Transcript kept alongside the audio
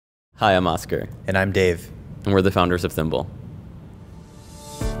Hi, I'm Oscar. And I'm Dave. And we're the founders of Thimble.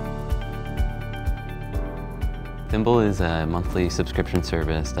 Thimble is a monthly subscription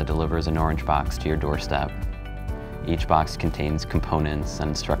service that delivers an orange box to your doorstep. Each box contains components and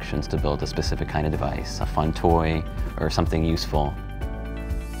instructions to build a specific kind of device, a fun toy, or something useful.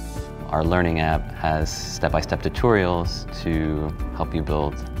 Our learning app has step-by-step tutorials to help you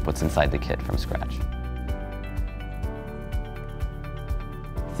build what's inside the kit from scratch.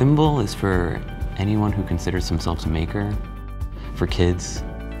 Thimble is for anyone who considers themselves a maker. For kids,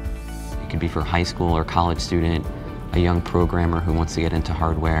 it could be for a high school or college student, a young programmer who wants to get into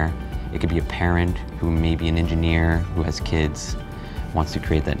hardware. It could be a parent who may be an engineer who has kids, wants to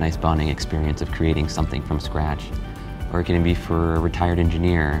create that nice bonding experience of creating something from scratch. Or it can be for a retired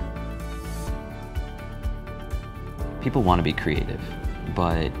engineer. People want to be creative,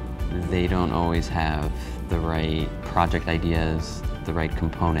 but they don't always have the right project ideas, the right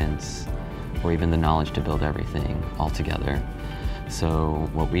components, or even the knowledge to build everything all together. So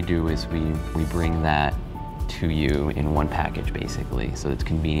what we do is we bring that to you in one package, basically, so it's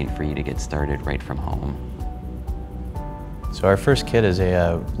convenient for you to get started right from home. So our first kit is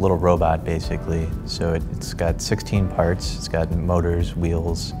a little robot, basically. So it's got 16 parts. It's got motors,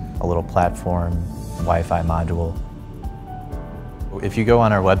 wheels, a little platform, Wi-Fi module. If you go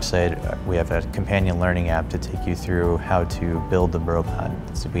on our website, we have a companion learning app to take you through how to build the robot.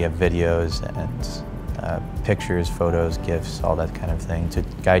 So we have videos and pictures, photos, GIFs, all that kind of thing to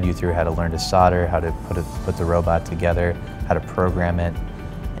guide you through how to learn to solder, how to put the robot together, how to program it,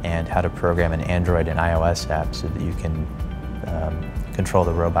 and how to program an Android and iOS app so that you can control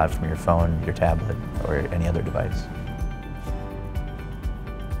the robot from your phone, your tablet, or any other device.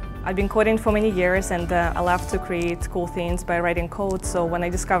 I've been coding for many years and I love to create cool things by writing code. So when I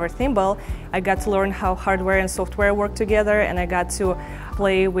discovered Thimble, I got to learn how hardware and software work together, and I got to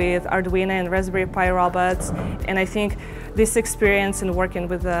play with Arduino and Raspberry Pi robots. And I think this experience in working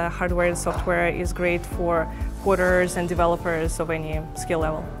with hardware and software is great for coders and developers of any skill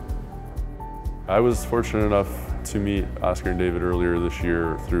level. I was fortunate enough to meet Oscar and David earlier this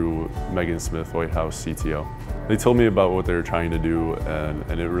year through Meghan Smith, Whitehouse CTO. They told me about what they were trying to do,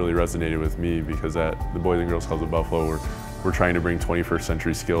 and it really resonated with me because at the Boys and Girls Clubs of Buffalo, we're trying to bring 21st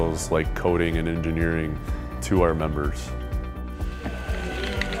century skills like coding and engineering to our members.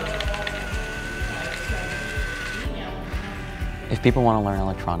 If people want to learn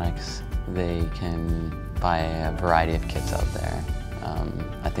electronics, they can buy a variety of kits out there.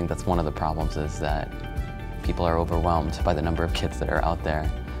 I think that's one of the problems, is that people are overwhelmed by the number of kits that are out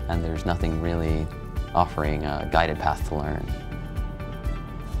there, and there's nothing really offering a guided path to learn.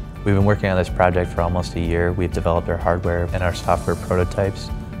 We've been working on this project for almost a year. We've developed our hardware and our software prototypes.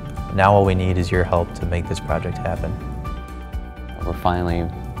 Now all we need is your help to make this project happen. We're finally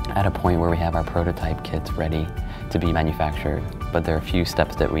at a point where we have our prototype kits ready to be manufactured, but there are a few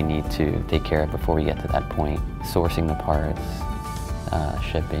steps that we need to take care of before we get to that point. Sourcing the parts,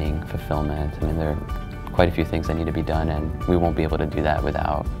 shipping, fulfillment. I mean, there are quite a few things that need to be done, and we won't be able to do that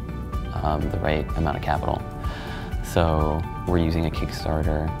without the right amount of capital. So we're using a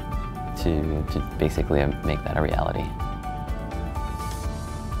Kickstarter to basically make that a reality.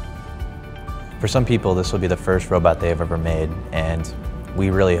 For some people, this will be the first robot they have ever made, and we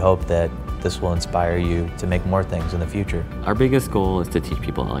really hope that this will inspire you to make more things in the future. Our biggest goal is to teach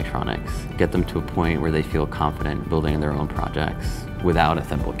people electronics, get them to a point where they feel confident building their own projects without a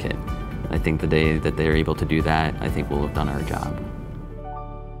Thimble kit. I think the day that they're able to do that, I think we'll have done our job.